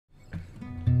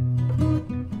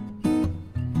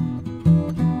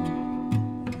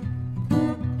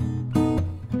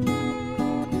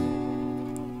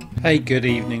Hey, good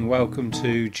evening. Welcome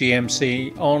to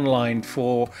GMC Online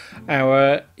for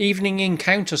our evening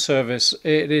encounter service.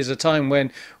 It is a time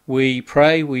when we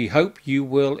pray. We hope you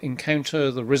will encounter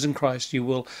the risen Christ. You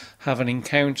will have an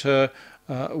encounter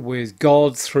with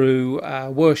God through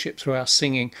our worship, through our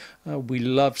singing. We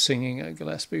love singing at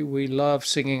Gillespie. We love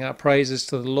singing our praises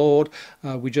to the Lord.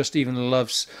 We just even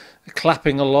love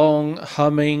clapping along,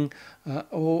 humming,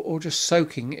 or just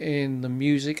soaking in the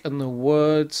music and the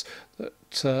words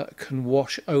that can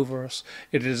wash over us.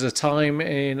 It is a time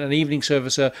in an evening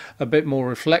service a bit more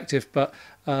reflective, but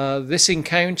this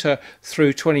encounter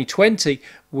through 2020,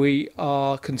 we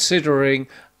are considering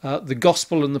the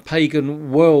gospel and the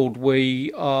pagan world.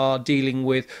 We are dealing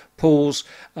with Paul's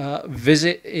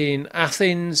visit in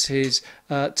Athens, his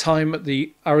time at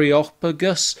the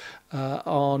Areopagus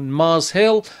on Mars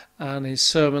Hill, and his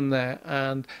sermon there,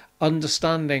 and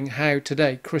understanding how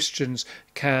today Christians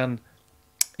can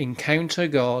encounter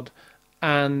God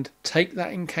and take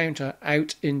that encounter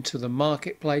out into the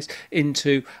marketplace,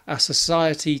 into our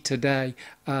society today,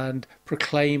 and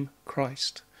proclaim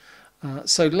Christ.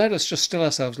 So let us just still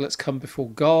ourselves. Let's come before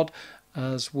God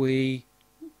as we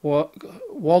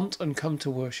want and come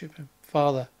to worship Him.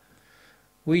 Father,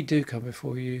 we do come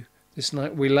before you this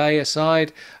night. We lay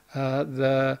aside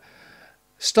the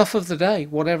stuff of the day,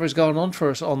 whatever has gone on for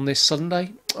us on this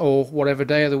Sunday, or whatever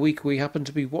day of the week we happen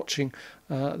to be watching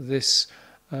this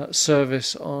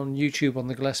service on YouTube on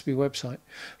the Gillespie website.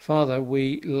 Father,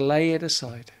 we lay it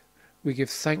aside. We give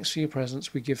thanks for your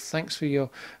presence. We give thanks for your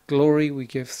glory. We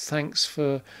give thanks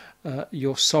for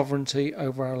your sovereignty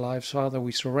over our lives. Father,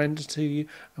 we surrender to you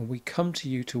and we come to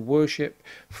you to worship,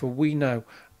 for we know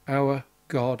our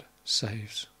God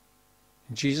saves.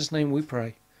 In Jesus' name we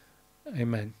pray.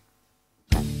 Amen.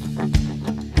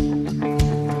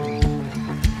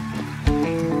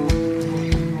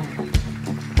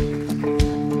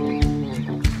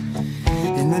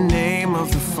 In the name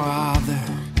of the Father,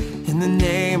 in the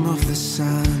name of the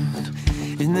Son,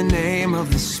 in the name of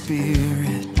the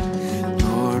Spirit,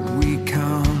 Lord, we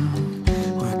come.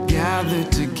 We're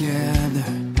gathered together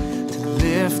to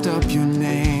lift up your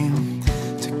name,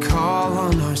 to call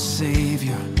on our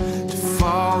Savior, to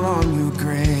fall on your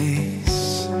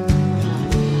grace.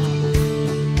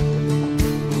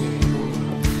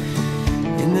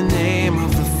 In the name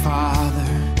of the Father,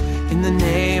 in the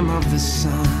name of the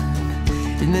Son,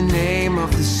 in the name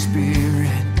of the Spirit,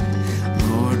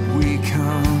 Lord, we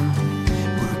come.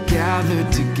 We're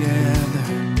gathered together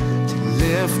to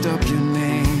lift up your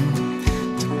name,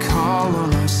 to call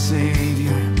on our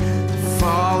Savior, to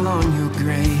fall on your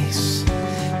grace.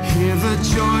 Hear the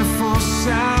joyful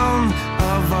sound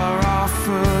of our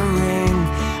offering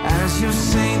as your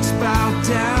saints bow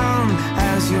down,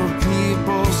 as your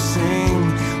people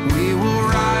sing. We will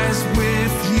rise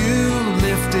with you,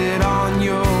 lifted on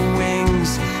your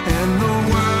wings, and the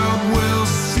world will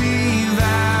see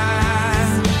that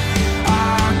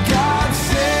our God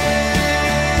saves,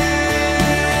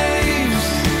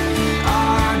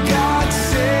 our God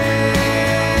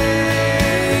saves.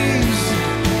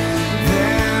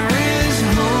 There is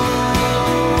hope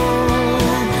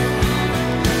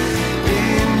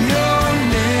in your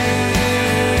name.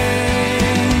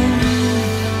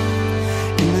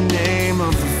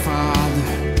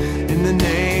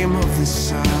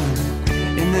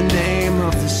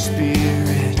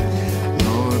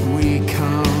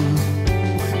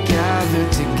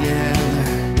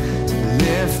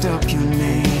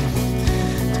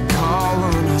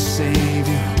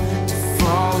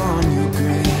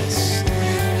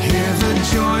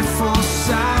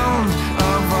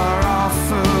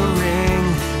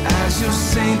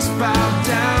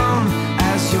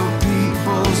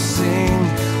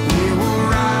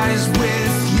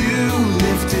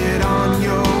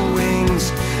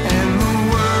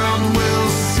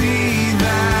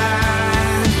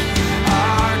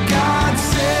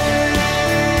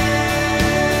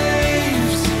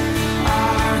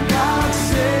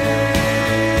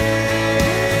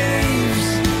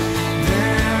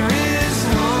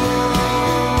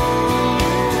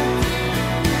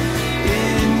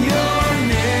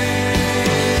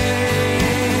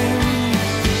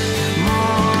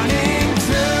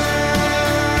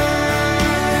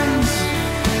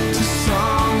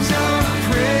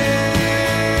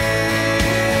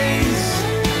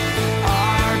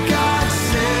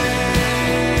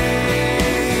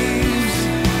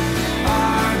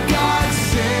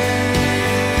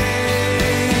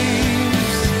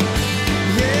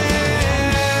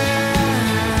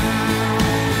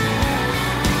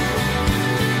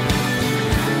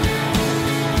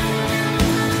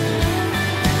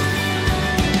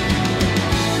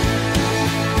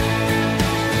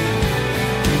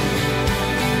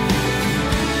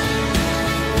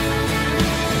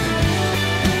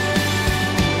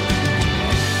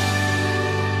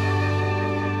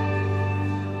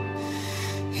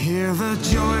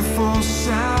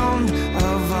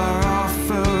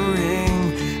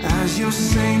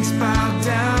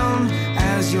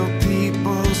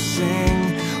 people sing.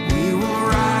 We will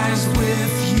rise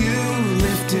with you,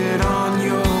 lifted on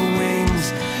your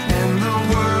wings, and the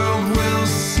world will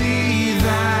see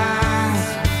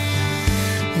that.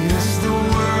 Yes, the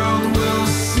world will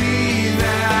see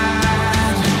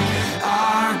that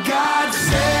our God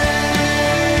saves.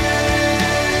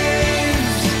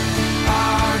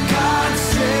 Our God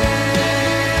saves.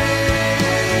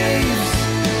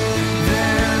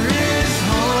 There is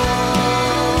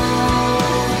hope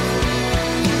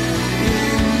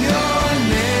in your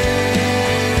name.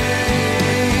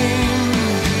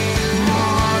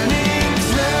 Morning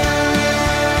turns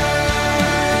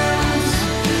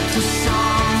to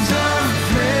songs of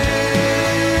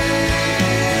praise.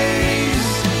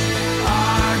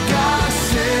 Our God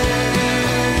saves.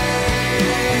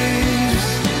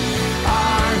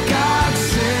 Our God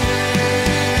saves.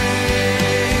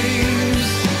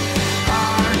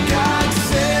 Our God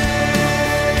saves.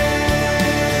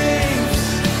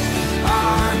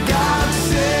 Our God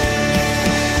saves.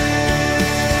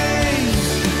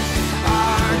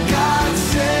 Our God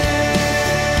saves.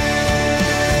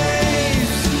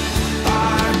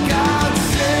 Our God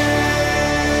saves.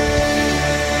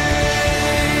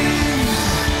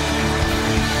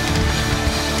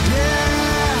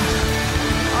 Yeah,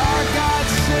 our God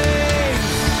saves.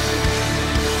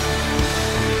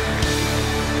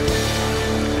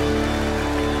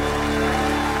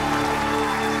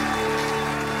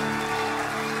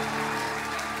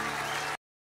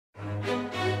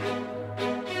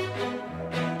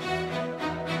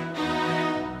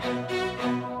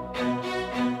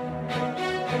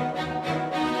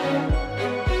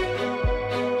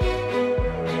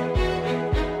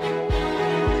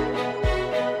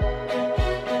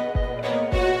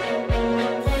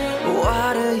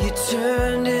 Water you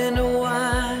turned into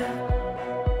wine.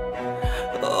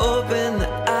 Open the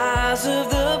eyes of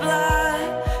the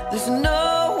blind. There's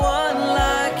no one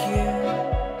like you.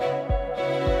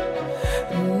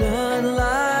 None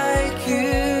like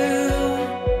you.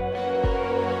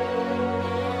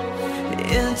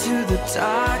 Into the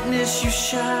darkness you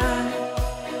shine.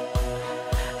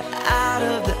 Out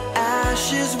of the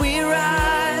ashes we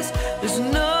rise. There's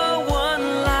no one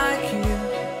like you.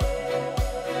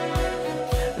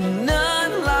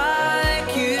 None like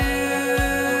you.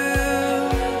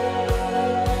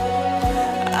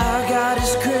 Our God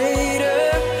is greater.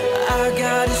 Our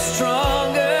God is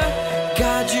stronger.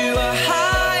 God, you are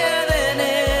higher than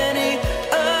any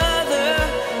other.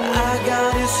 Our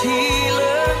God is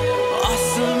healer,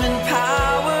 awesome in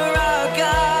power. Our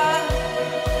God,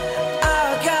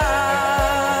 our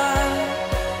God.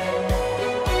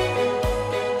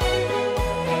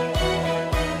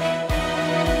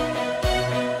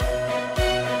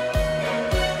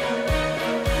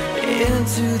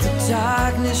 Into the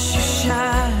darkness you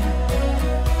shine.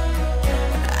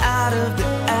 Out of the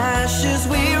ashes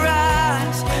we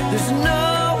rise. There's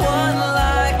no one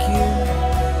like you.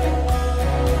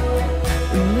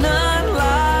 None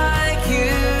like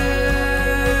you.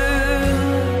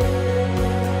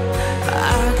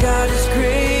 Our God is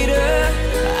greater.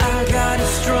 Our God is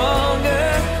stronger.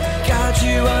 God,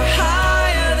 you are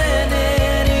higher than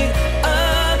any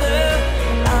other.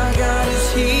 Our God is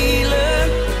healer,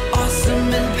 awesome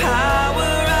in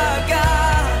power. Our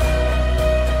God,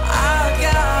 our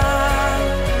God.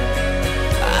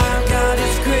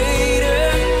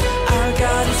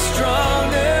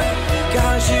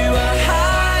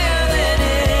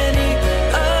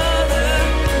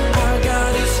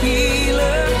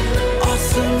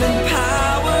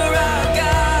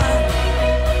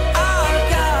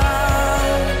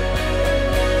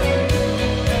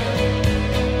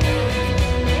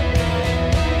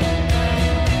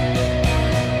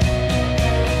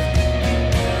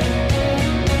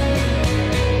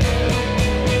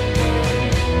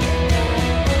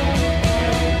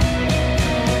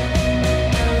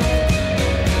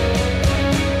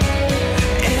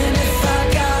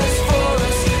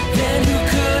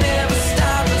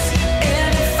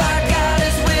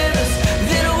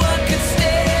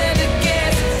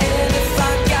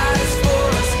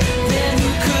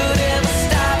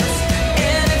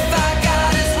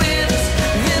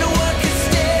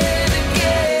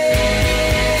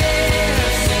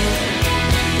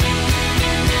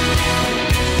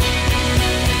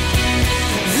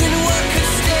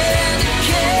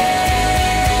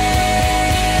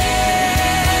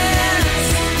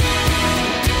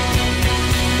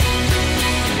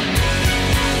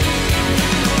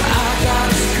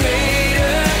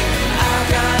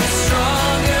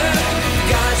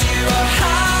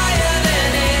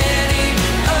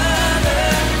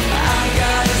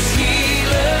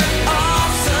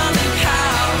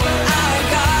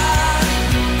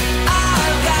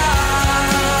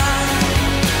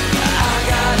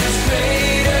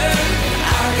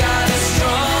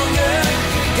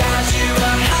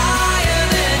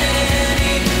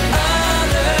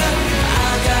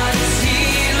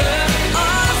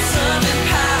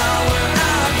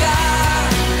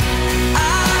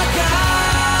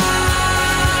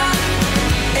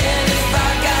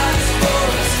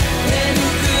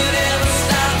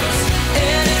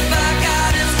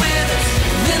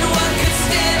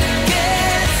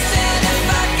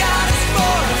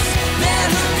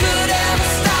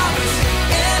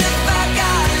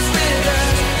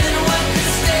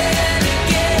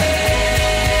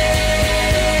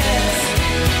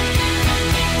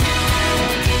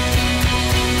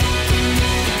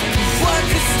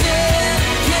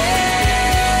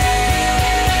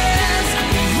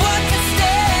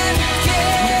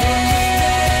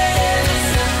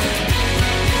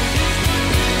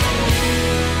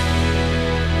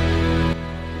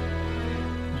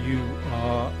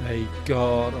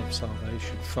 God of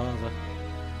salvation. Father,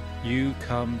 you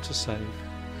come to save.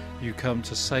 You come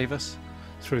to save us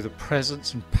through the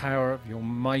presence and power of your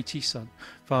mighty Son.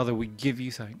 Father, we give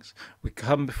you thanks. We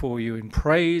come before you in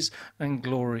praise and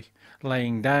glory,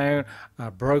 laying down our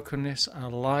brokenness,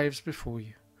 our lives before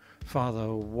you.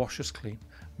 Father, wash us clean.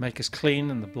 Make us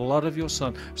clean in the blood of your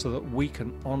Son, so that we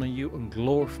can honour you and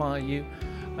glorify you,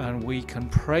 and we can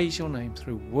praise your name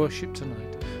through worship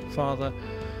tonight. Father,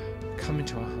 come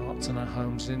into our hearts and our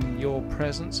homes in your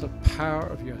presence, the power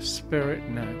of your Spirit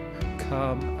now.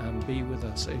 Come and be with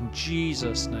us. In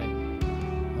Jesus' name,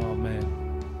 amen.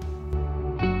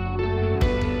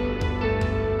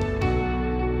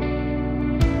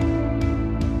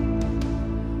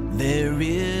 There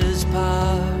is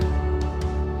power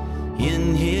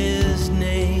in his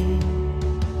name,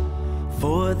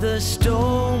 for the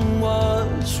stone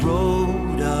was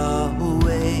rolled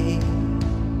away.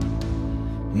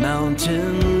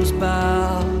 Mountains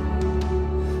bow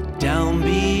down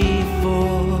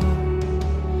before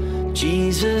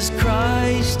Jesus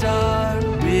Christ, our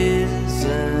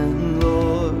risen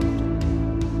Lord.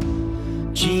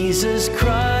 Jesus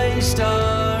Christ,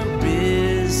 our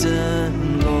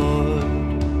risen Lord.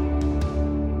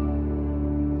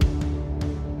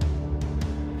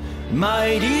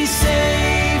 Mighty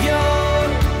Savior,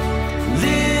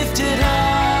 lifted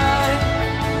high,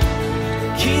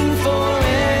 King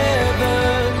forever,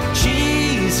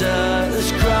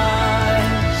 Jesus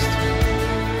Christ,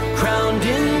 crowned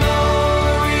in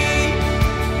glory,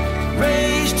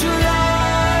 raised to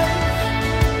life,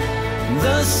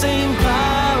 the same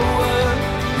power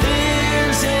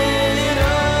lives in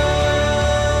us.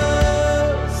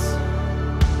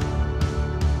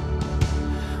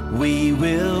 We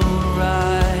will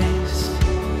rise,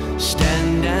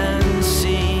 stand and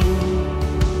sing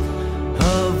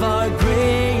of our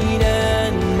great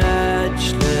and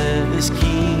matchless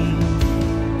King,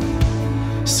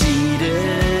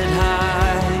 seated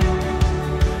high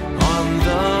on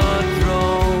the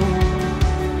throne.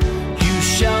 You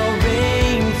shall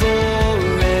reign forevermore.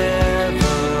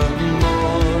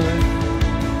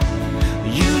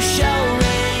 You shall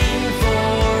reign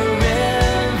forevermore.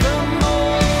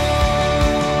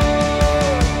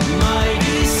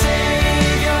 Mighty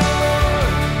Savior,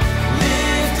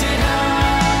 lifted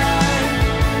high,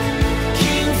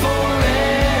 King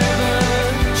forever,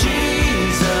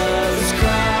 Jesus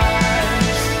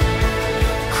Christ,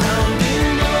 crowned in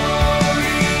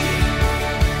glory,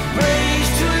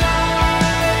 raised to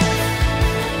life,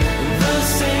 the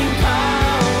same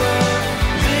power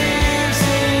lives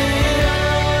in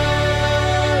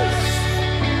us.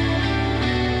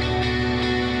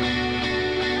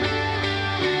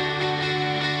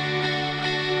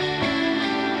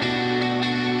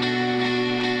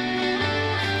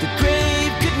 The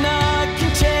grave could not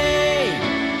contain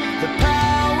the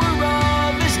power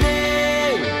of his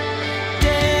name.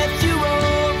 Death you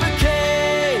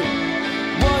overcame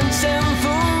once and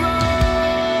for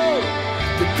all.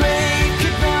 The grave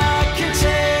could not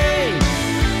contain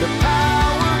the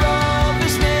power of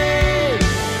his name.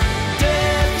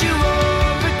 Death you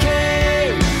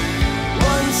overcame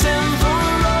once and for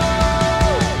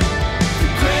all. The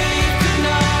grave could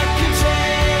not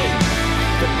contain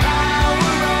the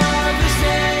power of his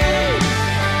name.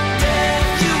 Death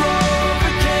you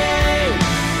overcame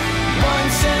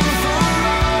once and for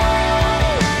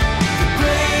all. The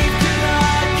grave could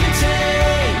not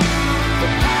contain the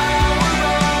power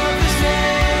of his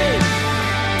name.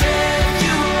 Death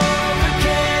you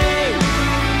overcame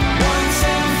once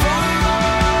and for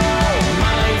all.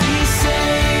 Mighty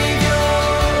Savior,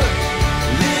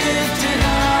 lifted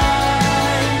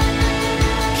high,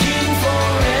 King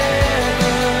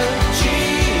forever,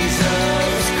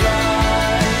 Jesus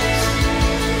Christ,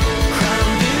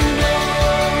 crowned in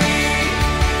glory,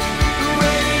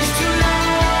 raised to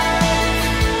life,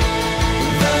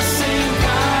 the same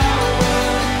power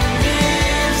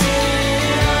lives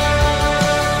in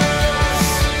us.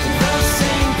 The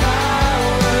same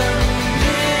power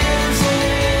lives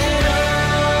in us.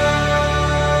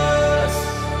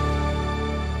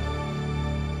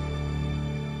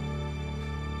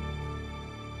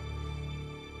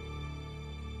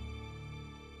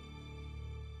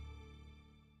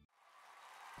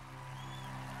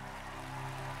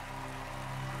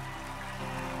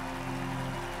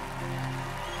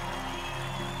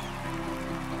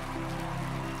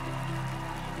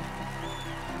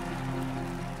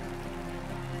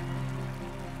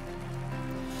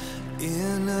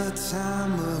 In a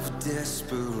time of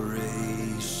desperation,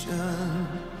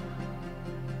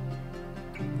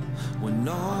 when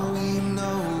all we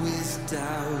know is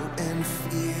doubt and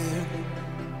fear,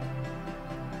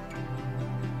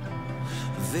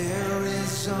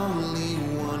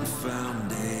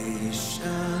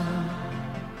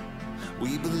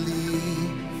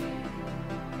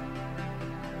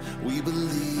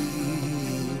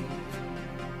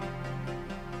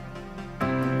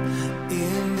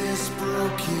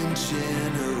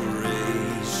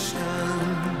 generation.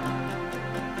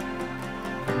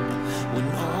 When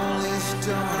all is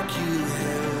dark, you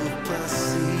help us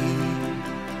see.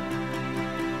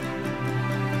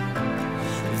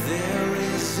 There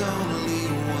is only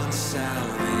one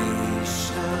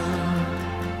salvation.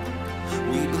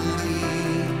 We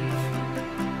believe,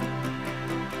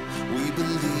 we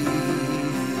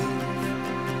believe,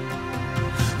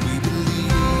 we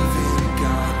believe in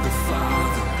God the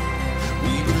Father.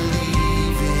 We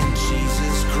believe in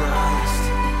Jesus Christ.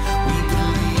 We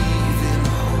believe in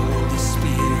the Holy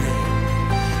Spirit,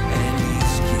 and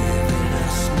He's given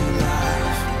us new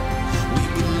life. We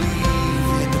believe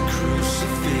in the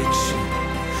crucifixion.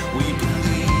 We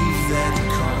believe that He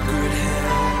conquered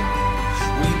hell.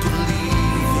 We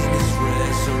believe in His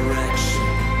resurrection,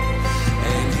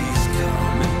 and He's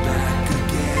coming back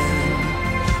again.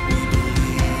 We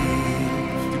believe.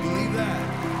 You believe that?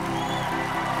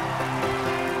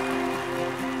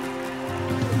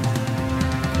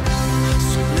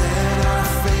 So let our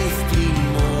faith be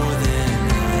more than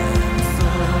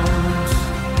anthems,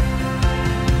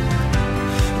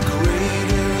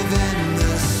 greater than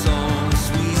the songs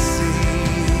we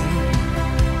sing.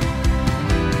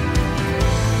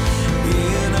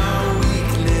 In our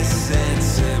weakness and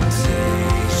temptations,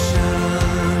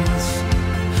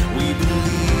 we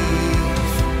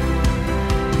believe,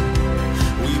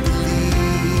 we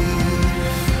believe,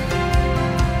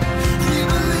 we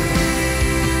believe,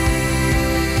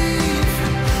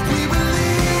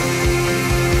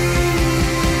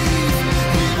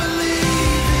 we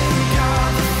believe in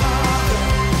God the Father.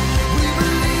 We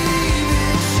believe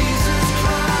in Jesus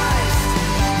Christ.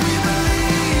 We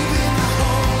believe in the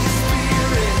Holy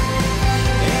Spirit,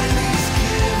 and He's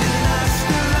given us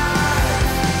new life.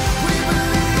 We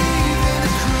believe in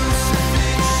the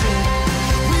crucifixion.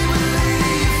 We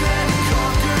believe that He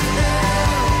conquered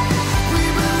hell. We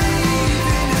believe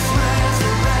in His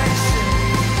resurrection,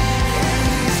 and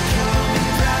He's coming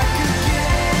back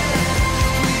again.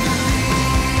 We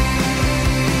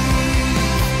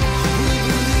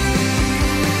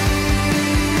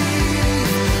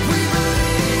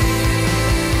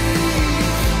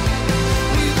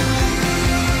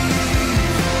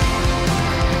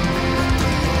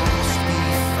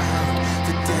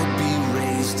the dead be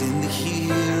raised in the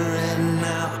here and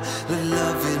now. Let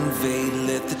love invade,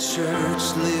 let the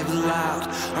church live loud.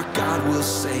 Our God will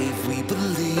save, we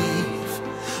believe,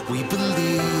 we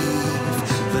believe.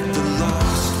 Let the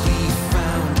lost be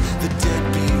found, the dead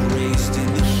be raised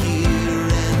in the here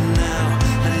and now.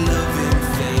 Let love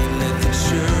invade, let the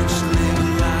church live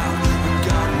loud. Our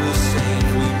God will save,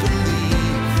 we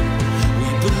believe, we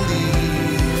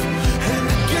believe. And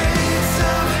the gates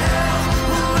of hell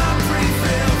will not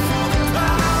prevail, for the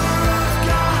power of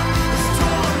God has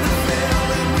torn the veil,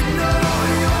 and we know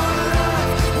Your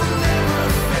love will never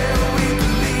fail. We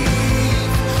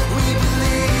believe, we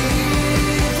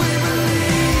believe, we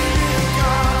believe in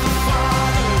God the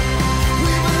Father.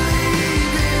 We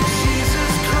believe in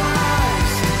Jesus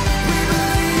Christ. We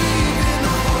believe in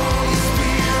the Holy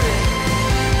Spirit,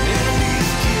 and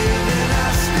He's given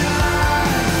us new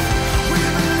life. We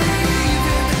believe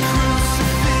in the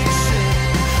crucifixion.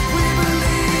 We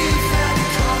believe that He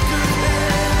conquered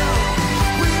hell.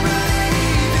 We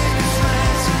believe in His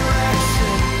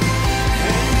resurrection,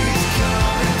 and He's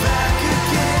coming back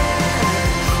again.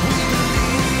 We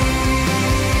believe,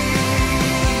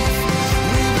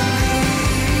 we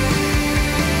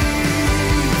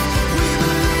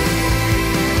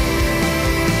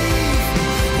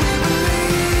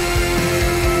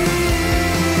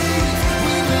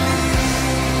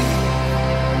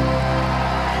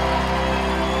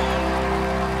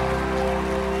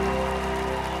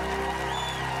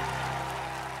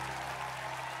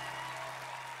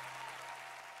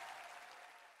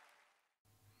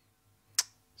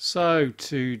So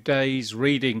today's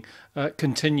reading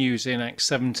continues in Acts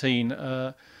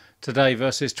 17 today,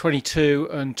 verses 22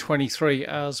 and 23,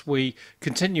 as we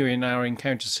continue in our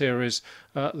encounter series,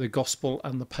 The Gospel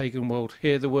and the Pagan World.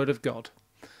 Hear the Word of God.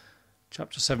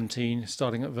 Chapter 17,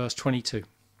 starting at verse 22.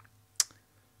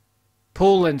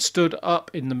 Paul then stood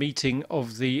up in the meeting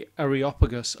of the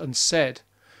Areopagus and said,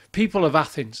 "People of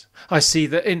Athens, I see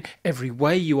that in every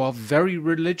way you are very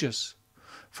religious.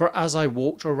 For as I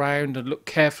walked around and looked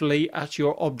carefully at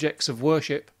your objects of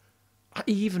worship, I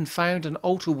even found an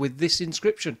altar with this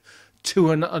inscription,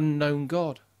 'To an unknown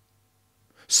God.'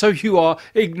 So you are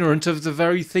ignorant of the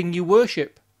very thing you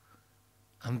worship.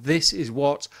 And this is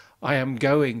what I am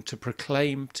going to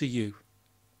proclaim to you."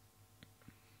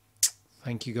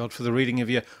 Thank you, God, for the reading of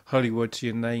your holy word. To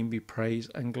your name be praise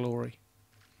and glory.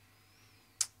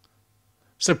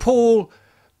 So Paul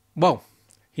Well,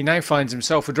 he now finds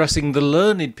himself addressing the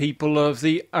learned people of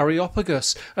the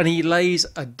Areopagus, and he lays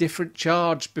a different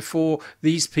charge before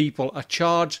these people, a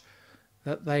charge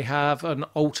that they have an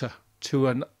altar to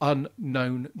an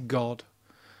unknown God.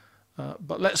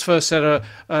 But let's first set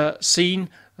a scene,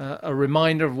 a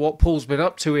reminder of what Paul's been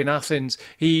up to in Athens.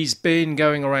 He's been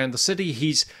going around the city.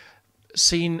 He's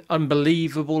seen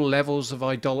unbelievable levels of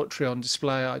idolatry on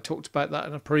display. I talked about that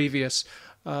in a previous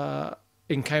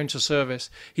encounter service.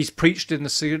 He's preached in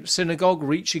the synagogue,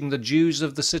 reaching the Jews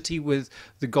of the city with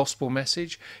the gospel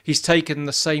message. He's taken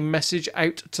the same message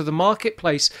out to the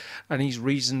marketplace, and he's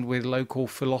reasoned with local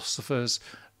philosophers,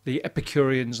 the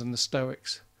Epicureans and the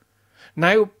Stoics.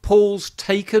 Now Paul's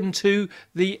taken to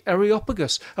the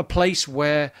Areopagus, a place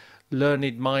where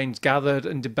learned minds gathered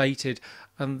and debated.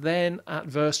 And then at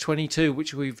verse 22,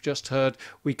 which we've just heard,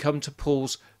 we come to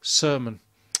Paul's sermon,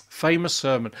 famous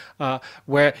sermon,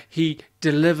 where he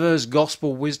delivers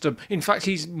gospel wisdom. In fact,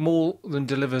 he's more than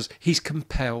delivers, he's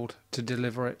compelled to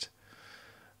deliver it.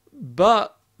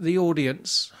 But the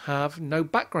audience have no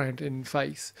background in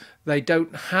faith. They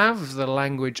don't have the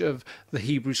language of the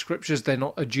Hebrew scriptures. They're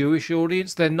not a Jewish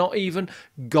audience. They're not even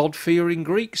God-fearing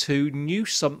Greeks who knew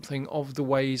something of the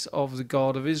ways of the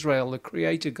God of Israel, the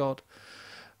Creator God.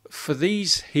 For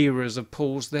these hearers of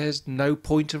Paul's, there's no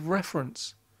point of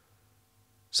reference.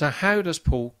 So how does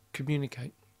Paul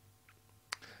communicate?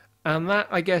 And that,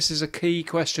 I guess, is a key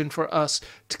question for us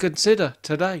to consider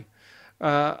today.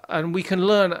 And we can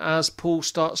learn as Paul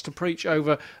starts to preach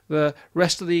over the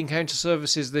rest of the encounter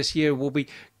services this year. We'll be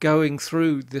going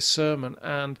through this sermon,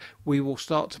 and we will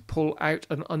start to pull out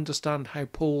and understand how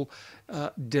Paul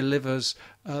delivers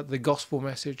the gospel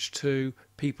message to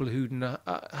people who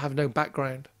have no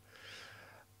background.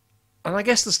 And I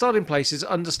guess the starting place is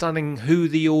understanding who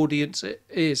the audience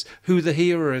is, who the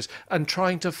hearer is, and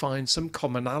trying to find some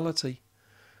commonality.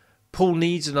 Paul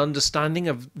needs an understanding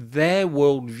of their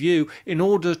worldview in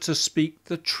order to speak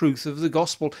the truth of the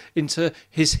gospel into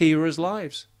his hearers'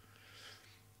 lives.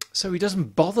 So he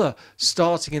doesn't bother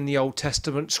starting in the Old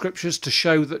Testament scriptures to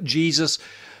show that Jesus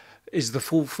is the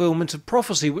fulfillment of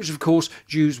prophecy, which of course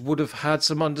Jews would have had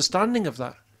some understanding of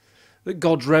that. That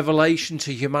God's revelation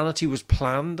to humanity was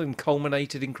planned and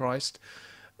culminated in Christ.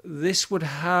 This would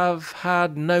have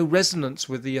had no resonance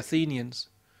with the Athenians.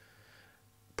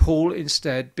 Paul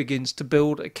instead begins to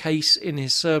build a case in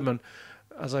his sermon.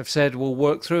 As I've said, we'll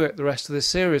work through it the rest of this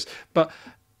series. But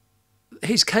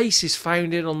his case is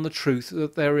founded on the truth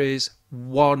that there is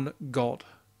one God.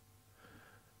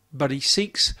 But he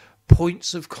seeks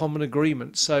points of common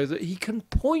agreement so that he can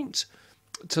point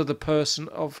to the person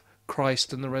of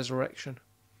Christ and the resurrection.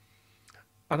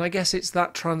 And I guess it's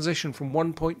that transition from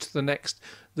one point to the next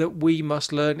that we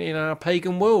must learn in our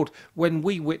pagan world when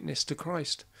we witness to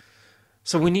Christ.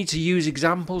 So we need to use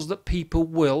examples that people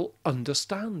will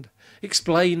understand.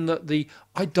 Explain that the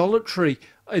idolatry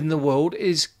in the world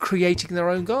is creating their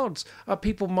own gods.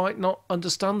 People might not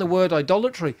understand the word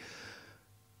idolatry,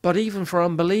 but even for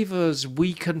unbelievers,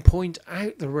 we can point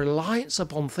out the reliance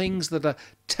upon things that are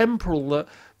temporal,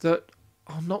 that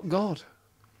are not God.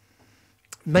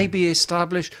 Maybe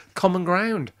establish common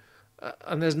ground.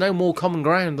 And there's no more common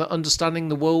ground than understanding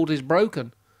the world is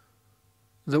broken.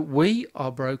 That we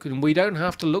are broken. We don't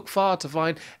have to look far to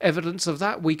find evidence of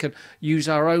that. We can use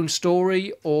our own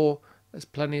story, or there's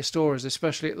plenty of stories,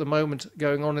 especially at the moment,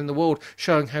 going on in the world,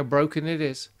 showing how broken it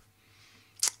is.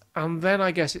 And then I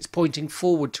guess it's pointing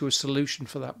forward to a solution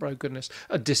for that brokenness,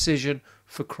 a decision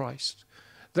for Christ.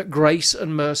 That grace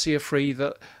and mercy are free,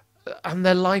 and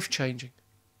they're life-changing.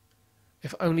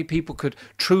 If only people could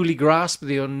truly grasp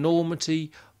the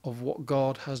enormity of what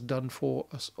God has done for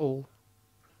us all.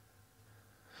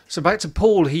 So back to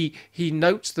Paul, he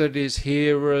notes that his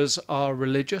hearers are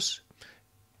religious.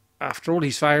 After all,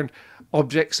 he's found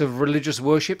objects of religious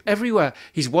worship everywhere.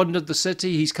 He's wandered the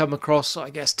city, he's come across, I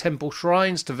guess, temple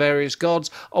shrines to various gods,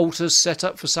 altars set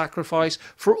up for sacrifice,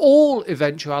 for all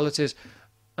eventualities.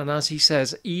 And as he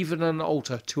says, even an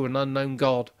altar to an unknown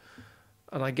God.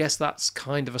 And I guess that's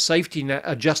kind of a safety net,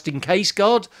 a just-in-case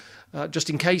God. Just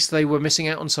in case they were missing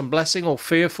out on some blessing or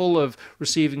fearful of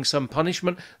receiving some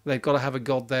punishment, they've got to have a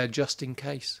God there just in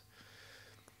case.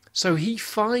 So he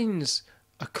finds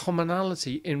a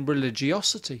commonality in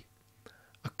religiosity,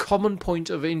 a common point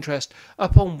of interest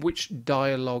upon which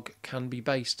dialogue can be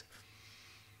based.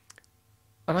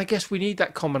 And I guess we need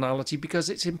that commonality because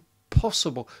it's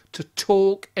impossible to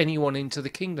talk anyone into the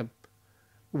kingdom.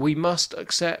 We must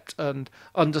accept and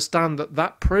understand that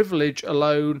that privilege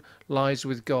alone lies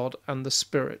with God and the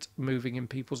Spirit moving in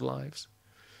people's lives.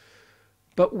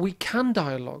 But we can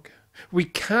dialogue. We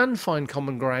can find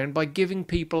common ground by giving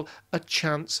people a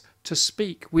chance to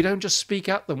speak. We don't just speak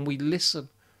at them, we listen.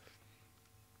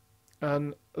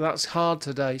 And that's hard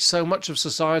today. So much of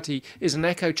society is an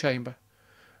echo chamber.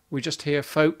 We just hear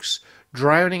folks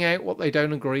drowning out what they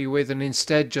don't agree with, and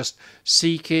instead just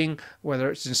seeking,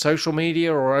 whether it's in social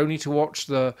media or only to watch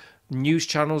the news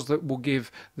channels that will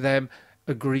give them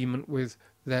agreement with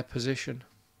their position.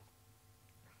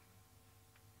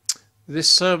 This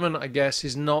sermon, I guess,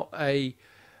 is not a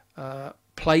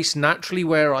place naturally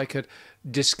where I could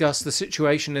discuss the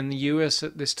situation in the US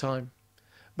at this time.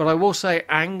 But I will say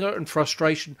anger and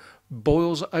frustration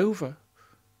boils over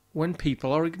when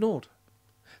people are ignored.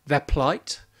 Their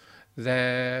plight,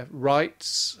 their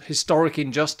rights, historic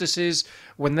injustices,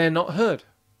 when they're not heard.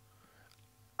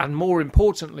 And more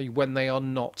importantly, when they are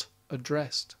not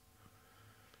addressed.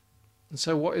 And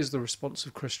so what is the response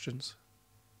of Christians?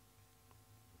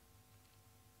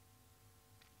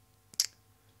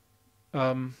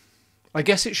 I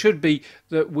guess it should be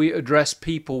that we address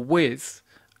people with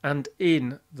and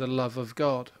in the love of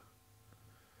God,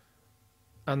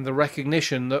 and the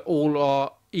recognition that all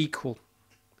are equal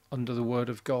under the word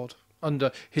of God,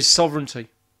 under his sovereignty.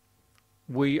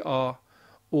 We are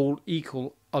all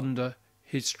equal under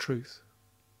his truth.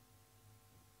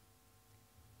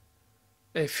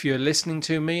 If you're listening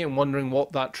to me and wondering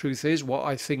what that truth is, what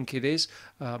I think it is,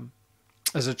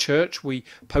 as a church, we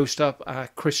post up our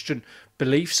Christian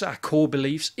beliefs, our core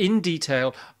beliefs, in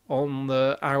detail on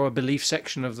our belief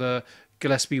section of the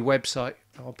Gillespie website.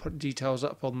 I'll put details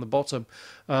up on the bottom.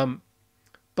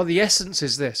 But the essence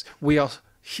is this: we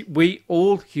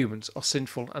all humans are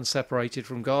sinful and separated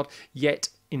from God. Yet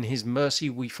in His mercy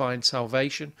we find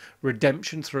salvation,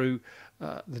 redemption through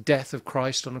the death of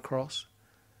Christ on a cross,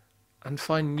 and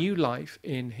find new life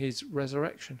in His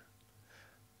resurrection.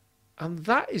 And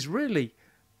that is really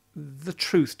the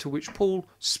truth to which Paul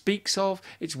speaks of.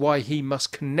 It's why he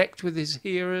must connect with his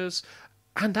hearers,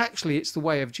 and actually it's the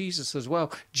way of Jesus as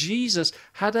well. Jesus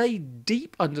had a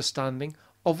deep understanding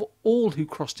of all who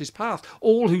crossed his path,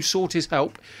 all who sought his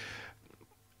help.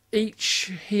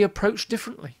 Each he approached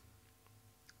differently.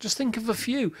 Just think of a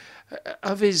few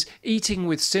of his eating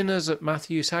with sinners at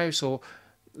Matthew's house, or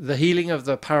the healing of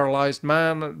the paralyzed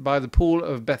man by the pool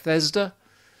of Bethesda,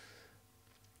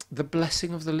 the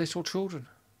blessing of the little children,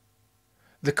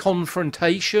 the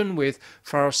confrontation with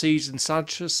Pharisees and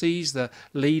Sadducees, the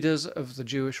leaders of the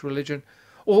Jewish religion,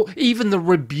 or even the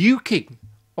rebuking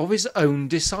of his own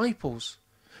disciples.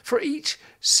 For each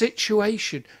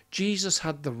situation, Jesus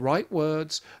had the right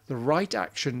words, the right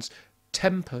actions,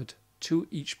 tempered to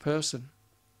each person.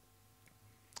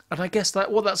 And I guess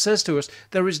that what that says to us,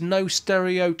 there is no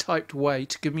stereotyped way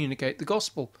to communicate the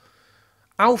gospel.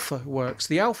 Alpha works,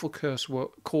 the Alpha course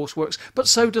works, but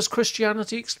so does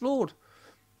Christianity Explored.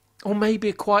 Or maybe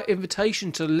a quiet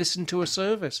invitation to listen to a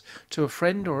service, to a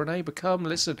friend or a neighbour. Come,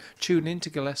 listen, tune in to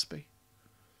Gillespie.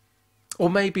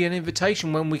 Or maybe an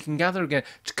invitation when we can gather again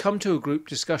to come to a group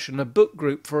discussion, a book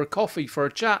group, for a coffee, for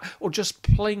a chat, or just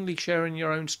plainly sharing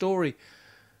your own story.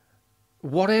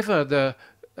 Whatever the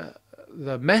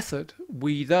method,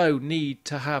 we though need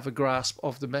to have a grasp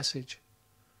of the message.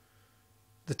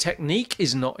 The technique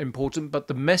is not important, but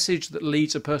the message that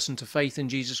leads a person to faith in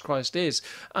Jesus Christ is.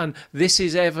 And this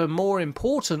is ever more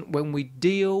important when we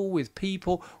deal with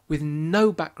people with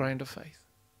no background of faith.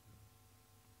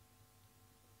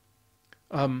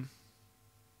 I'm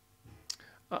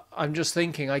just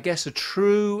thinking, I guess a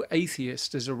true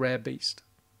atheist is a rare beast.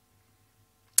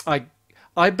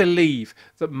 I believe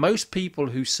that most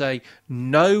people who say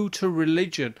no to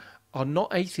religion are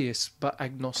not atheists, but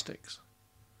agnostics.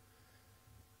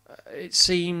 It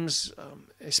seems,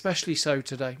 especially so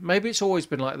today, maybe it's always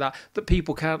been like that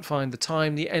people can't find the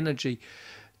time, the energy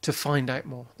to find out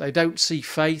more. They don't see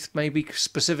faith, maybe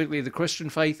specifically the Christian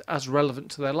faith, as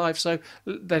relevant to their life, so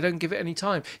they don't give it any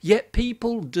time. Yet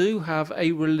people do have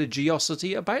a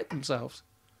religiosity about themselves.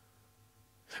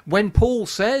 When Paul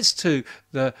says to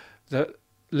the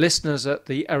listeners at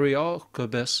the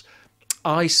Areopagus,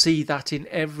 I see that in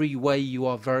every way you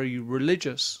are very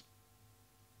religious,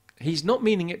 he's not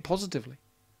meaning it positively,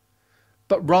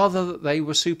 but rather that they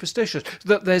were superstitious,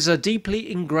 that there's a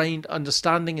deeply ingrained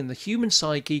understanding in the human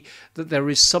psyche that there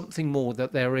is something more,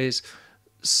 that there is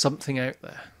something out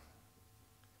there.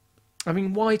 I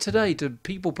mean, why today do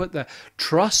people put their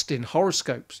trust in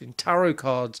horoscopes, in tarot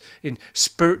cards, in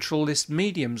spiritualist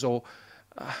mediums, or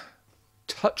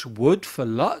touch wood for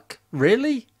luck?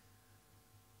 Really?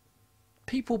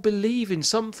 People believe in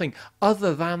something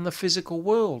other than the physical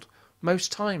world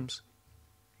most times.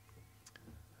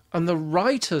 And the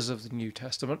writers of the New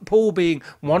Testament, Paul being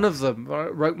one of them,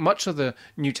 wrote much of the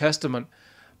New Testament,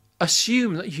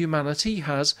 assume that humanity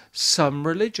has some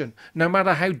religion, no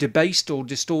matter how debased or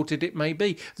distorted it may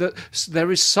be, that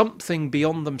there is something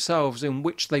beyond themselves in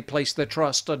which they place their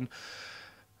trust. And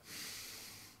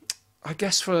I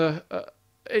guess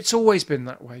it's always been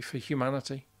that way for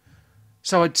humanity.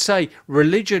 So I'd say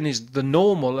religion is the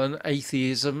normal and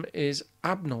atheism is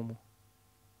abnormal.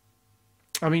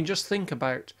 I mean, just think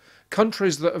about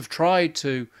countries that have tried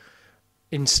to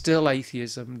instill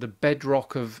atheism,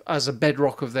 as a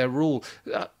bedrock of their rule.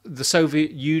 The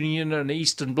Soviet Union and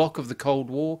Eastern Bloc of the Cold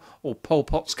War, or Pol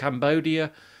Pot's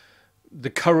Cambodia, the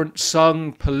current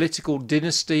Sung political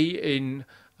dynasty in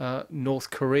North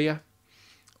Korea,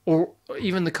 or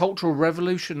even the Cultural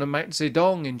Revolution of Mao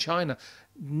Zedong in China.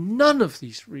 None of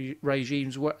these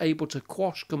regimes were able to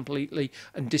quash completely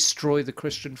and destroy the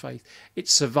Christian faith. It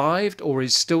survived, or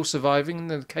is still surviving in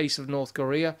the case of North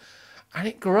Korea, and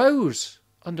it grows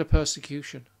under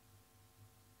persecution.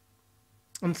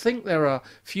 And think there are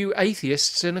few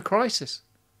atheists in a crisis.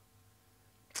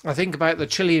 I think about the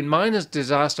Chilean miners'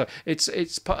 disaster.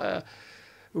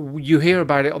 You hear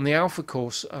about it on the Alpha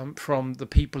course from the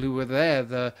people who were there,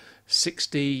 the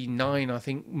 69, I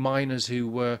think, miners who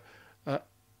were...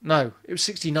 No, it was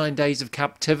 69 days of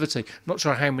captivity. Not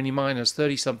sure how many miners,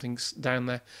 30-somethings down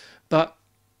there. But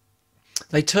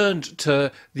they turned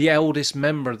to the eldest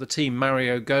member of the team,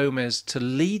 Mario Gomez, to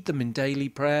lead them in daily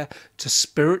prayer, to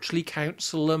spiritually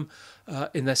counsel them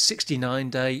in their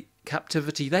 69-day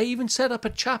captivity. They even set up a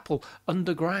chapel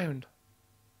underground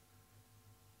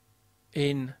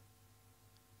in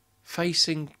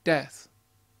facing death.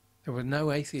 There were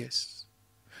no atheists.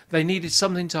 They needed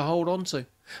something to hold on to.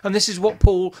 And this is what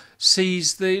Paul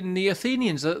sees in the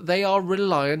Athenians, that they are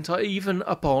reliant even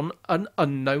upon an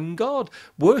unknown God,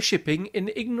 worshipping in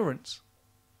ignorance.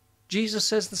 Jesus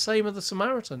says the same of the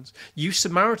Samaritans. You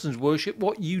Samaritans worship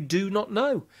what you do not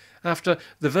know. After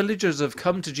the villagers have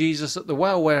come to Jesus at the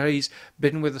well where he's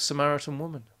been with a Samaritan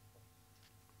woman.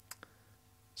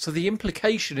 So the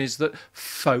implication is that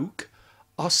folk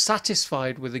are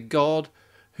satisfied with a God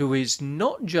who is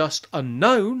not just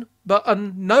unknown, but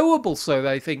unknowable, so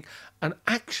they think. And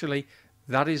actually,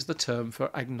 that is the term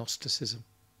for agnosticism.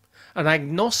 An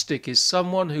agnostic is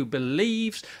someone who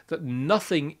believes that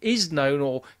nothing is known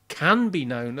or can be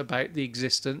known about the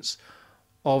existence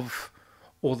of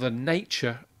or the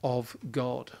nature of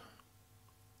God.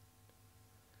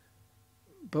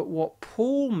 But what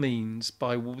Paul means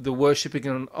by the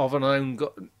worshipping of an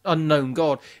unknown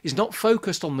God is not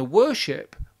focused on the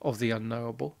worship of the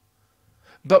unknowable,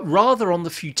 but rather on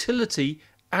the futility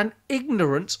and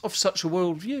ignorance of such a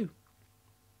worldview.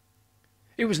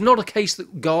 It was not a case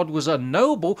that God was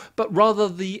unknowable, but rather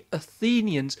the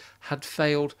Athenians had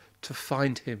failed to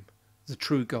find him, the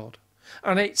true God.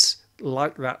 And it's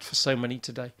like that for so many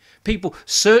today. People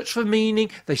search for meaning,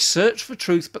 they search for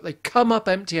truth, but they come up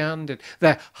empty-handed.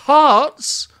 Their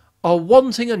hearts are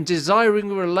wanting and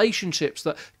desiring relationships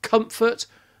that comfort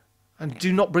and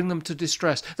do not bring them to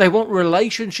distress. They want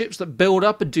relationships that build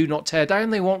up and do not tear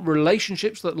down. They want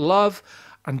relationships that love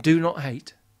and do not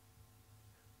hate.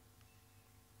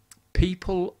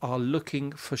 People are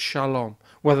looking for shalom,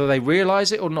 whether they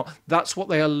realize it or not. That's what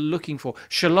they are looking for.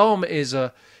 Shalom is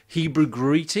a Hebrew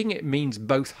greeting. It means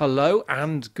both hello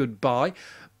and goodbye,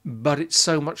 but it's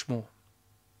so much more.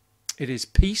 It is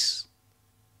peace.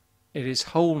 It is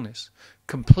wholeness,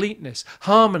 completeness,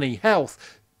 harmony,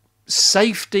 health,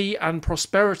 safety and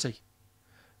prosperity,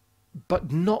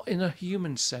 but not in a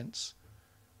human sense.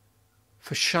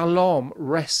 For shalom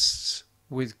rests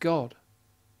with God.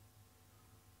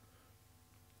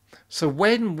 So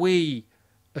when we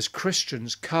as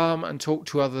Christians come and talk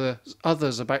to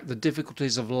others about the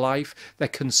difficulties of life, their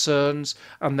concerns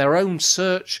and their own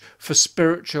search for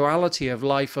spirituality of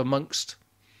life amongst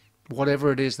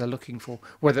whatever it is they're looking for,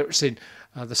 whether it's in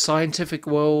the scientific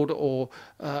world or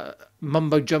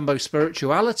mumbo-jumbo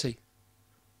spirituality,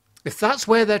 if that's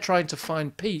where they're trying to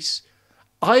find peace,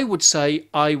 I will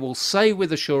say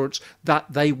with assurance that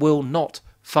they will not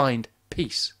find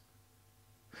peace.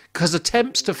 Because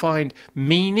attempts to find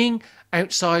meaning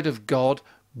outside of God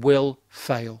will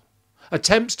fail.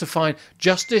 Attempts to find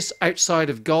justice outside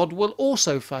of God will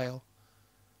also fail,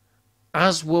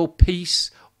 as will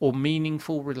peace or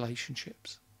meaningful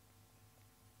relationships.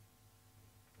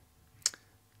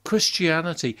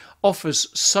 Christianity offers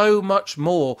so much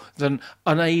more than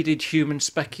unaided human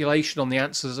speculation on the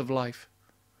answers of life.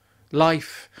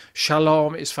 Life,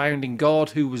 shalom, is found in God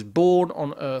who was born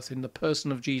on earth in the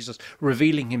person of Jesus,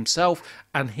 revealing himself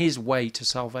and his way to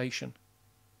salvation.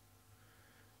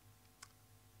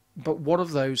 But what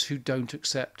of those who don't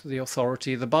accept the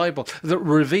authority of the Bible, that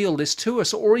reveal this to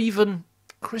us, or even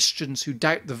Christians who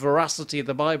doubt the veracity of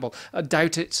the Bible,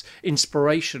 doubt its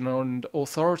inspiration and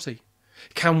authority?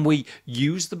 Can we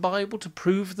use the Bible to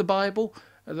prove the Bible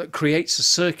that creates a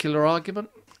circular argument?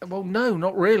 Well, no,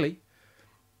 not really.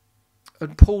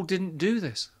 And Paul didn't do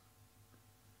this.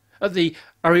 At the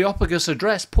Areopagus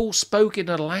address, Paul spoke in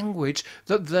a language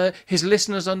that his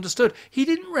listeners understood. He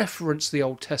didn't reference the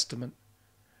Old Testament.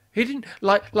 He didn't,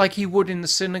 like he would in the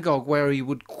synagogue where he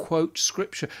would quote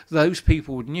scripture. Those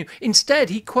people would knew. Instead,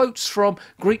 he quotes from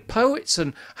Greek poets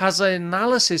and has an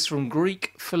analysis from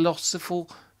Greek philosophical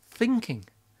thinking.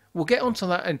 We'll get onto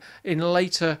that in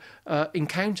later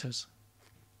encounters.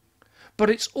 But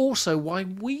it's also why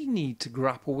we need to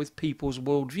grapple with people's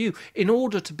worldview in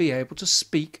order to be able to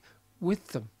speak with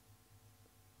them.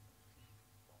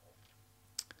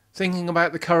 Thinking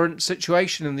about the current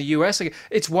situation in the US,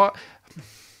 it's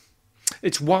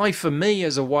why for me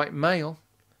as a white male,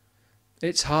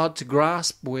 it's hard to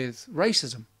grasp with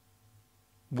racism,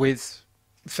 with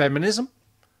feminism,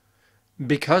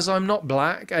 because I'm not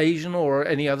black, Asian, or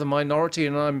any other minority,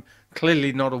 and I'm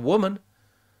clearly not a woman.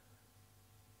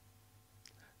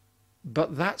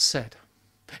 But that said,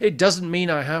 it doesn't mean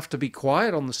I have to be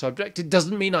quiet on the subject. It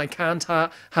doesn't mean I can't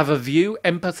have a view,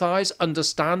 empathise,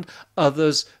 understand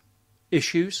others'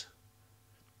 issues,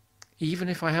 even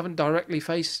if I haven't directly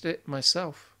faced it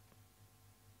myself.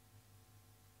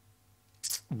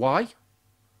 Why?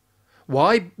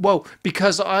 Why? Well,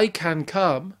 because I can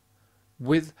come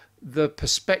with the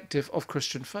perspective of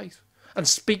Christian faith and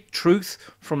speak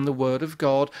truth from the Word of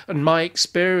God and my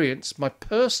experience, my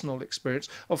personal experience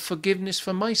of forgiveness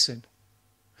for my sin.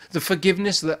 The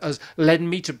forgiveness that has led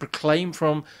me to proclaim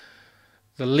from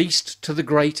the least to the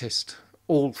greatest,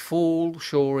 all fall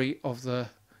short of the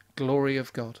glory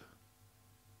of God.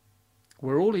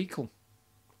 We're all equal.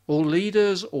 All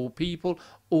leaders, all people,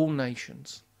 all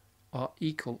nations are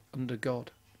equal under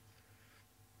God.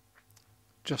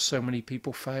 Just so many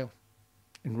people fail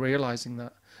in realizing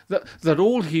that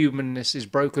all humanness is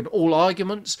broken, all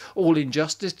arguments, all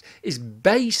injustice is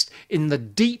based in the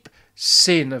deep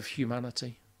sin of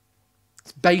humanity.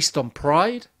 It's based on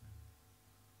pride.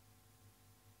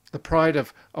 The pride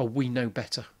of, oh, we know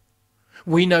better.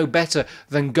 We know better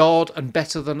than God and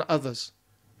better than others.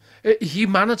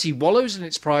 Humanity wallows in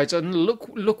its pride, and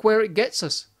look where it gets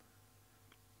us.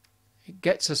 It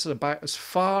gets us about as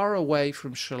far away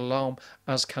from shalom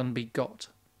as can be got.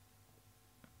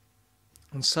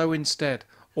 And so instead,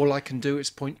 all I can do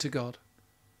is point to God.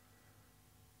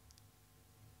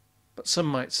 But some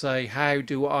might say, how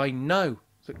do I know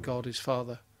that God is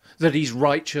Father? That He's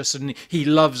righteous and He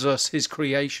loves us, His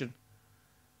creation?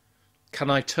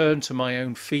 Can I turn to my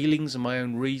own feelings and my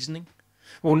own reasoning?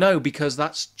 Well, no, because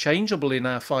that's changeable in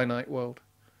our finite world.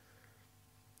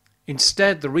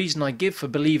 Instead, the reason I give for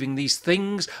believing these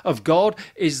things of God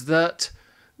is that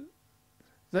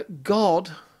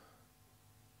God,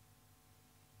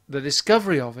 the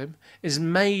discovery of Him, is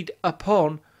made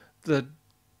upon the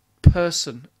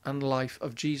person and life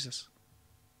of Jesus.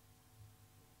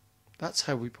 That's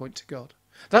how we point to God.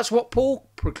 That's what Paul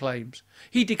proclaims.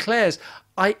 He declares,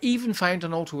 I even found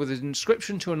an altar with an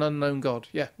inscription to an unknown God.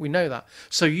 Yeah, we know that.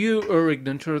 So you are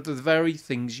ignorant of the very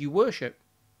things you worship.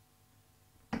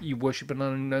 You worship an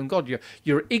unknown God.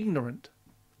 You're ignorant.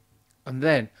 And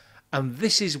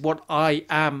this is what I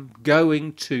am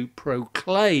going to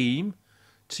proclaim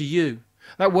to you.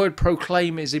 That word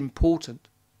proclaim is important.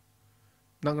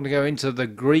 I'm not going to go into the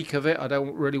Greek of it. I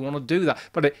don't really want to do that.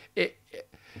 But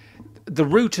the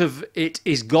root of it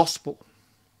is gospel.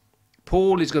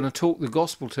 Paul is going to talk the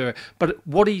gospel to it. But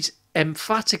what he's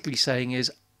emphatically saying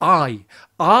is, I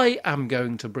am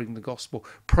going to bring the gospel.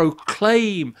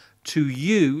 Proclaim to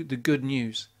you the good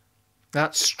news.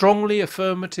 That strongly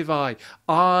affirmative I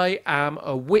am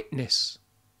a witness.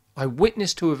 I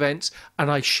witness to events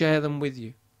and I share them with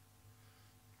you.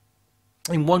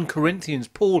 In 1 Corinthians,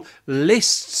 Paul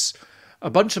lists a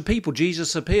bunch of people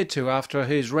Jesus appeared to after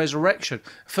his resurrection.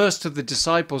 First to the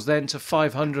disciples, then to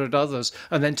 500 others,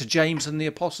 and then to James and the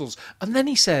apostles. And then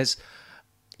he says,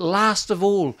 last of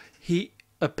all, he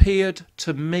appeared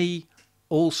to me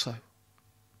also.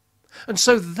 And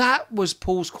so that was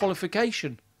Paul's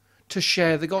qualification, to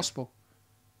share the gospel.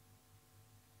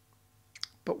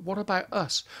 But what about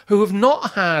us, who have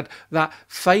not had that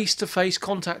face-to-face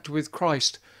contact with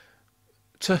Christ?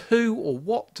 To who or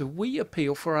what do we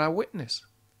appeal for our witness?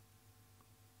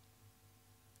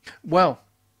 Well,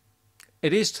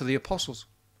 it is to the apostles.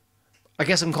 I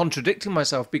guess I'm contradicting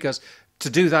myself, because to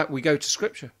do that we go to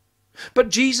Scripture. But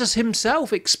Jesus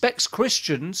himself expects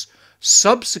Christians,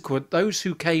 subsequent, those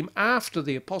who came after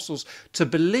the apostles, to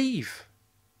believe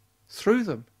through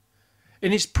them.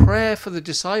 In his prayer for the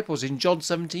disciples in John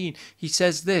 17, he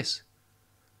says this,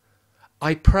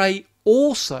 I pray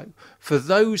also for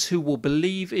those who will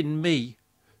believe in me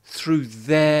through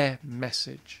their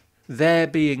message, their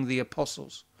being the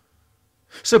apostles.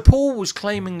 So Paul was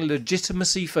claiming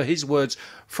legitimacy for his words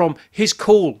from his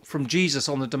call from Jesus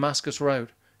on the Damascus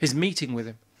Road, his meeting with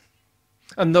him.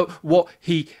 And what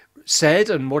he said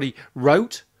and what he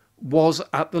wrote was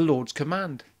at the Lord's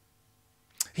command.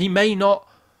 He may not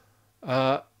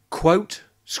quote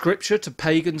scripture to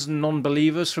pagans and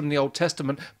non-believers from the Old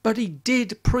Testament, but he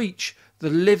did preach the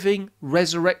living,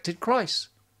 resurrected Christ.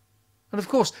 And of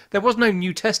course, there was no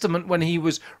New Testament when he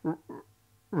was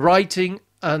writing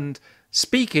and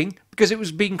speaking, because it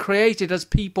was being created as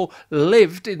people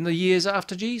lived in the years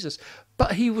after Jesus.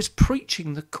 But he was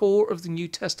preaching the core of the New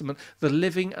Testament, the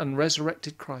living and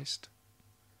resurrected Christ.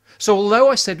 So although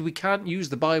I said we can't use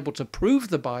the Bible to prove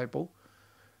the Bible,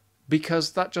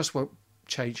 because that just won't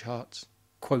change hearts,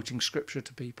 quoting scripture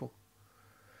to people.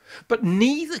 But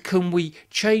neither can we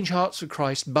change hearts for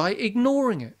Christ by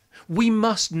ignoring it. We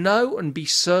must know and be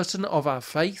certain of our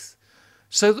faith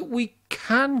so that we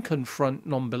can confront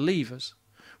non-believers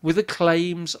with the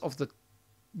claims of the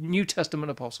New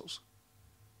Testament apostles.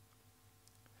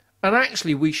 And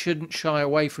actually, we shouldn't shy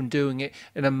away from doing it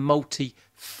in a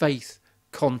multi-faith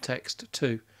context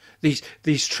too.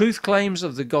 These truth claims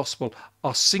of the gospel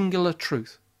are singular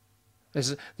truth.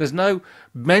 There's no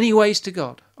many ways to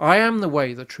God. I am the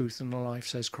way, the truth, and the life,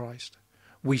 says Christ.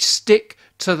 We stick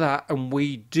to that and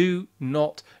we do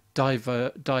not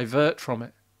divert from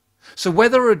it. So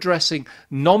whether addressing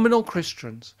nominal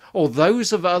Christians or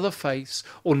those of other faiths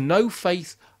or no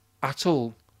faith at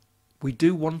all, we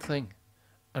do one thing,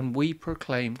 and we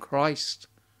proclaim Christ,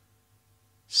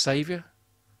 Saviour,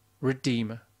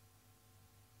 Redeemer,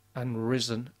 and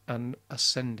risen and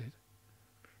ascended.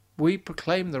 We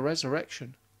proclaim the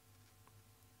resurrection.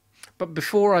 But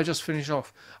before I just finish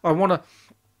off, I want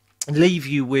to leave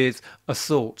you with a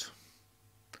thought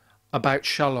about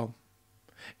shalom.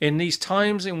 In these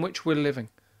times in which we're living,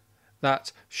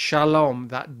 that shalom,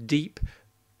 that deep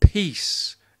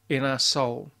peace in our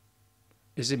soul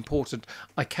is important.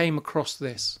 I came across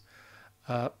this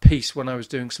peace when I was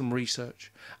doing some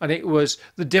research, and it was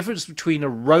the difference between a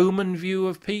Roman view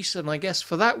of peace, and I guess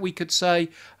for that we could say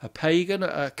a pagan,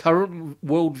 a current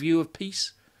world view of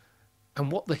peace,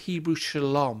 and what the Hebrew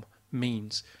shalom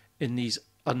means in these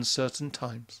uncertain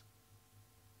times.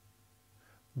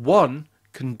 One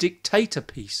can dictate a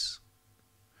peace.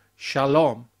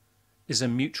 Shalom is a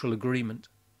mutual agreement.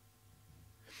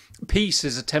 Peace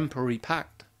is a temporary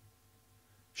pact.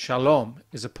 Shalom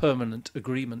is a permanent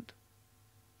agreement.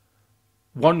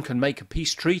 One can make a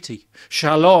peace treaty.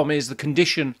 Shalom is the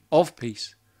condition of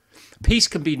peace. Peace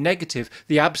can be negative,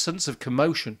 the absence of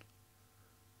commotion.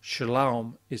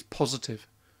 Shalom is positive,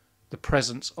 the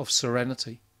presence of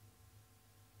serenity.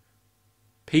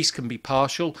 Peace can be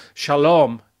partial.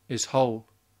 Shalom is whole.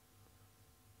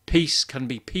 Peace can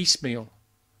be piecemeal.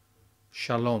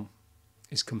 Shalom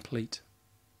is complete.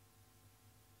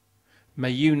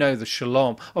 May you know the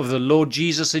shalom of the Lord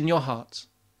Jesus in your hearts,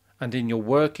 and in your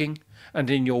working and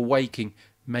in your waking.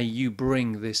 May you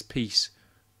bring this peace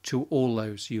to all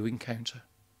those you encounter.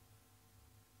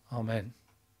 Amen.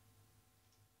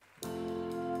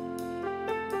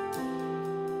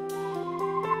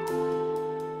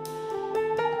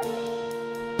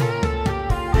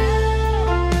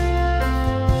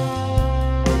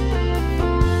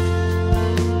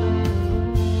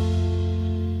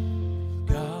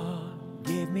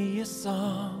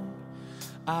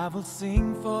 I will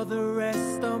sing for the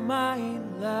rest of my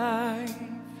life.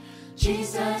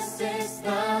 Jesus is the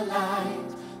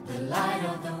light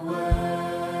of the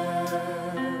world.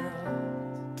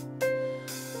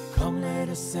 Come, let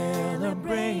us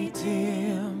celebrate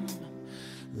Him.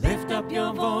 Lift up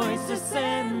your voices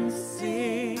and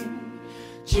sing.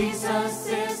 Jesus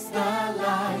is the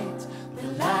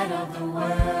light of the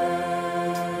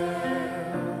world.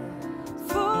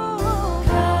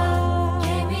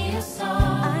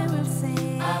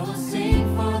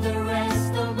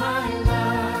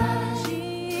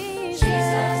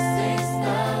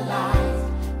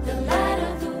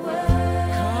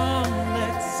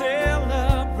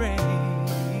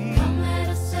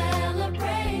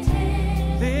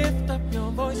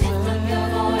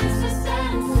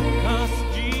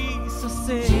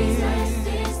 Jesus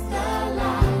is the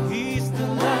light. He's the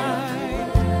light.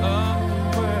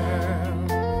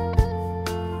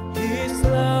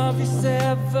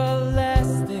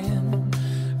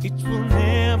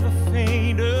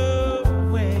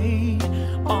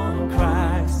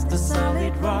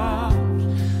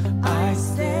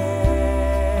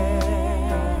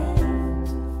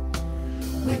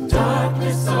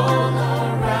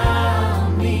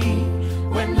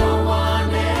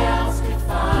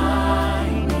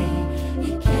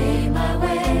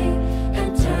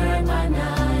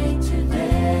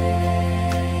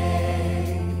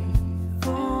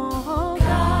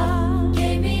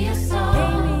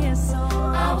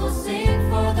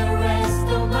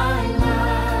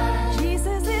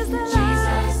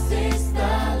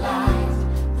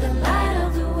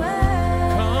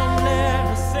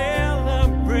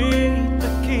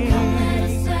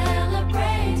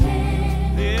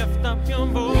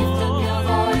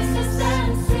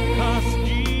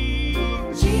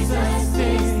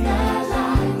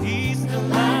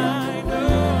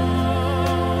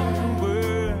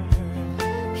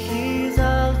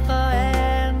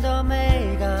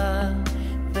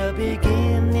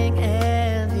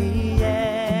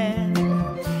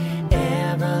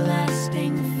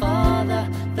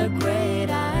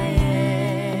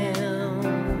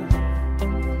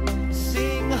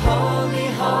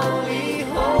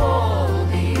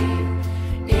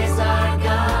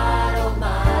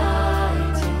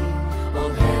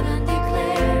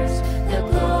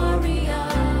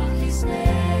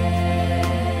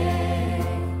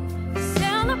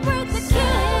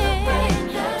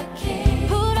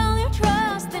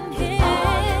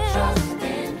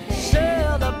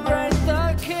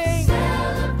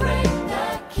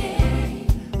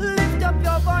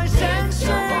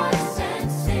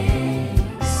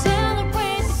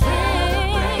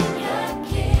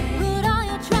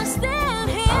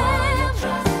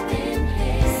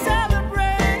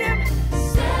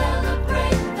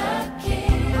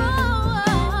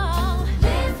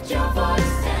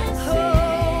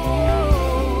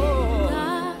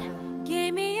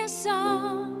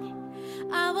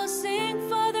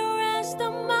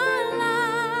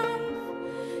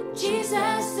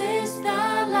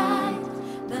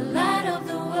 the light of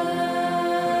the world.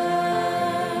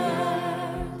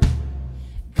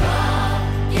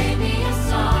 God gave me a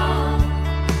song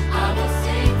I will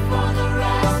sing for the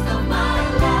rest of my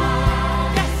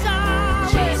life. Yes,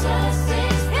 Jesus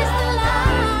is the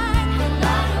light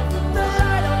of the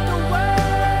world.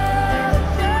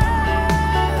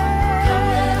 Come,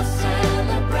 let us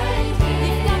celebrate Him.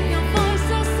 Lift up your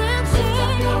voices and sing. Lift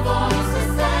up your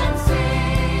voices and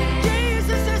sing.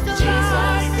 Jesus is the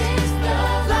light. Jesus is the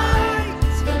light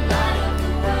of the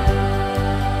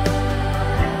world.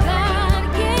 God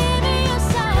gave me a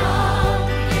song. God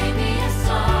gave me a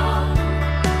song.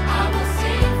 I will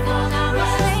sing for the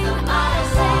rest of my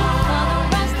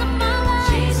life.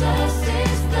 Jesus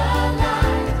is the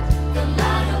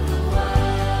light of the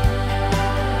world.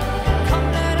 Come,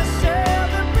 let us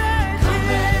celebrate Him. Come,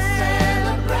 let us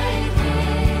celebrate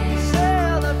Him.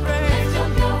 Celebrate. Lift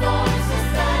up your voices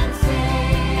and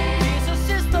sing. Jesus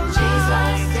is the light.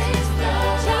 Jesus is the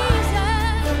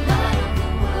light of the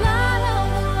world.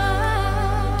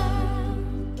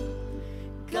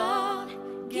 God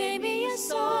gave me a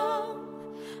song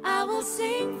I will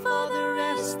sing for the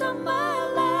rest of my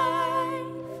life.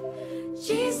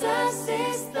 Jesus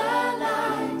is the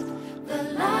light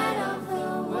of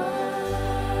the world.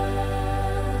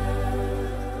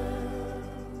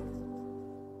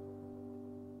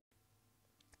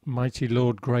 Mighty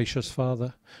Lord, gracious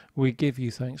Father, we give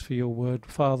you thanks for your word.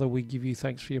 Father, we give you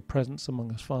thanks for your presence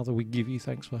among us. Father, we give you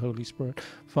thanks for Holy Spirit.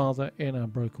 Father, in our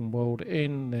broken world,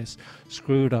 in this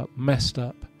screwed up, messed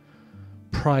up,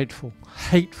 prideful,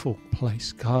 hateful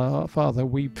place, Father,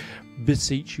 we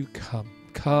beseech you,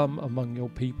 come among your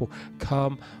people.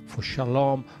 Come for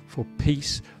shalom, for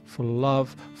peace, for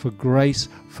love, for grace,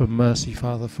 for mercy,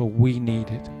 Father, for we need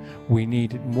it. We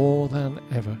need it more than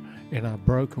ever. In our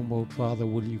broken world, Father,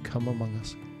 will you come among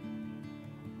us?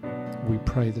 We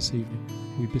pray this evening,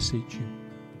 we beseech you,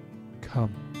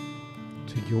 come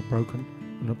to your broken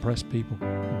and oppressed people.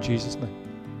 In Jesus' name,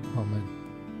 amen.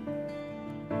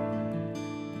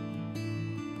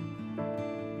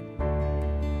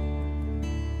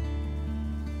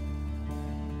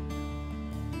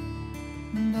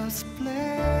 The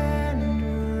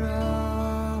splendor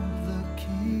of the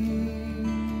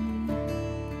King,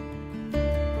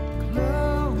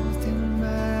 clothed in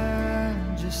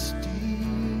majesty.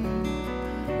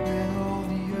 Let all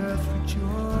the earth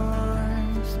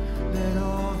rejoice. Let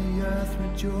all the earth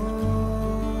rejoice.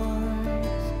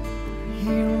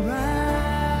 He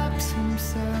wraps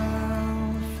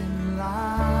himself in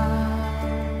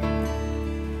light,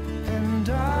 and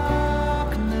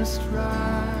darkness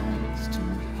rises to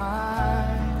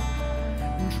hide,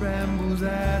 and trembles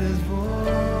at his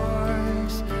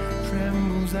voice,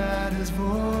 trembles at his voice.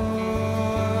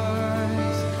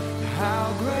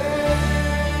 How great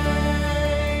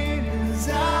is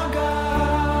our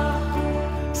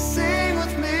God? Sing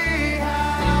with me.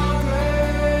 How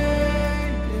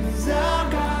great is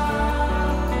our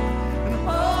God? And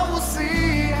all will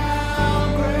see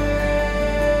how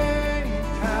great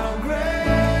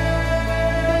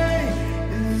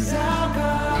is our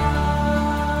God.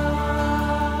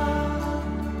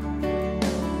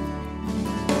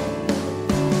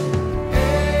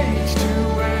 Hey,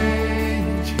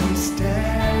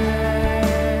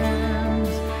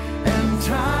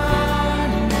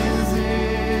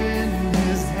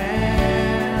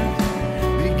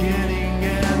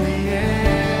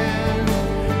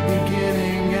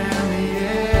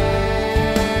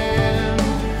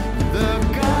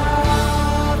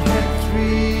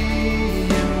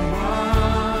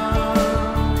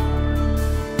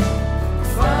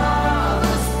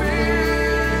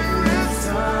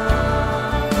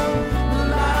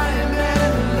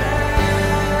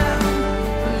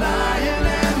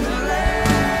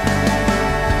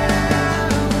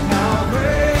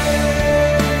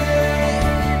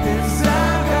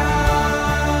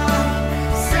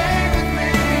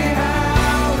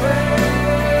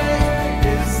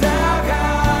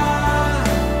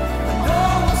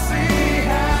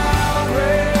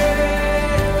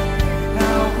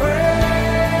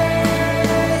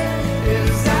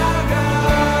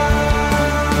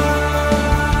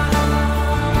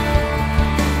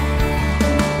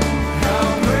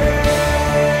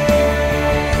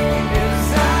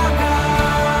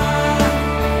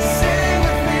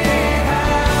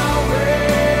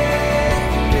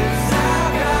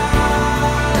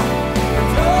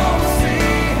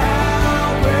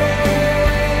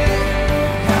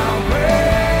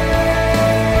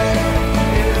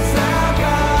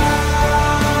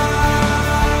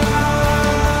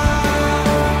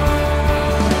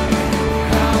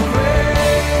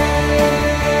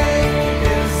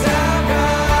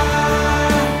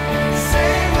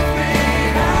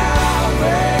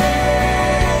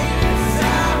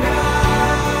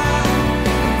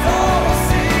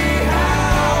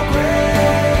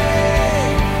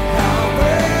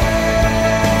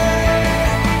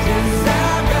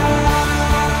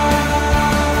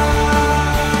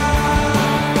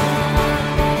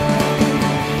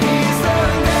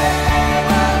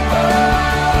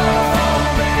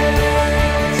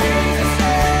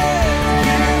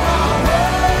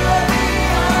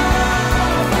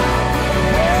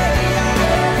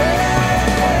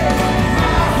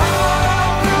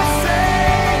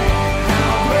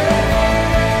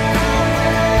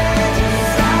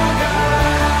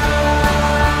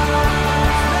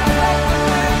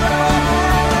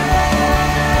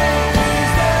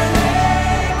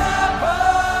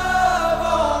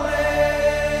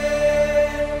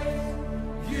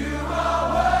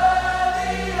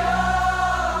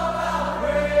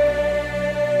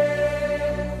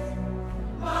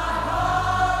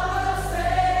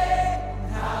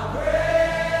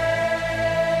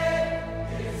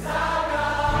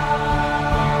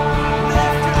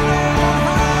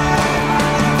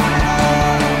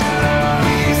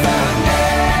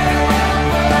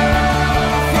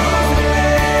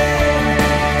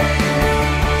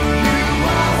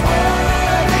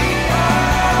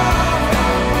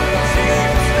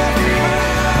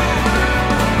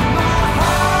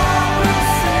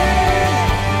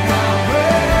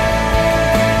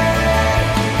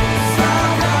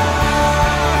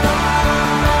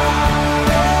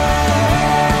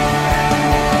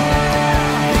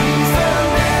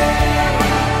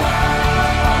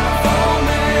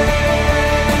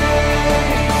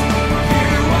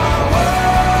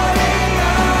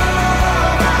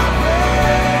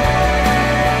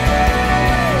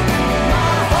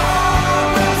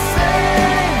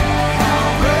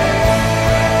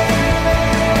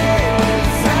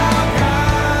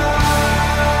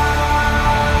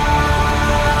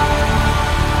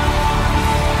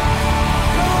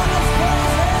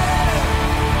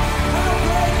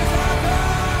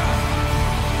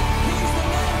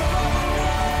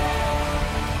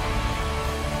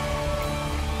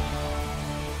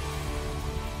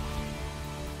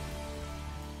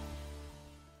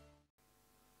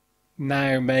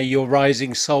 Now may your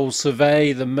rising soul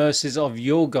survey the mercies of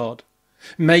your God.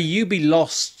 May you be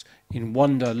lost in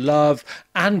wonder, love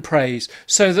and praise,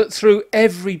 so that through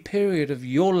every period of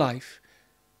your life,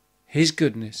 his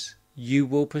goodness you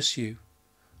will pursue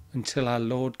until our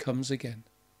Lord comes again.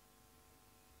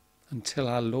 Until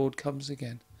our Lord comes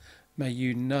again, may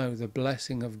you know the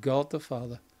blessing of God the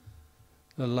Father,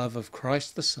 the love of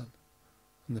Christ the Son,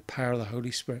 and the power of the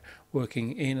Holy Spirit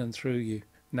working in and through you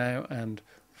now and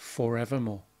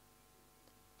forevermore.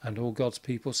 And all God's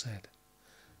people said,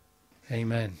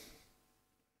 Amen.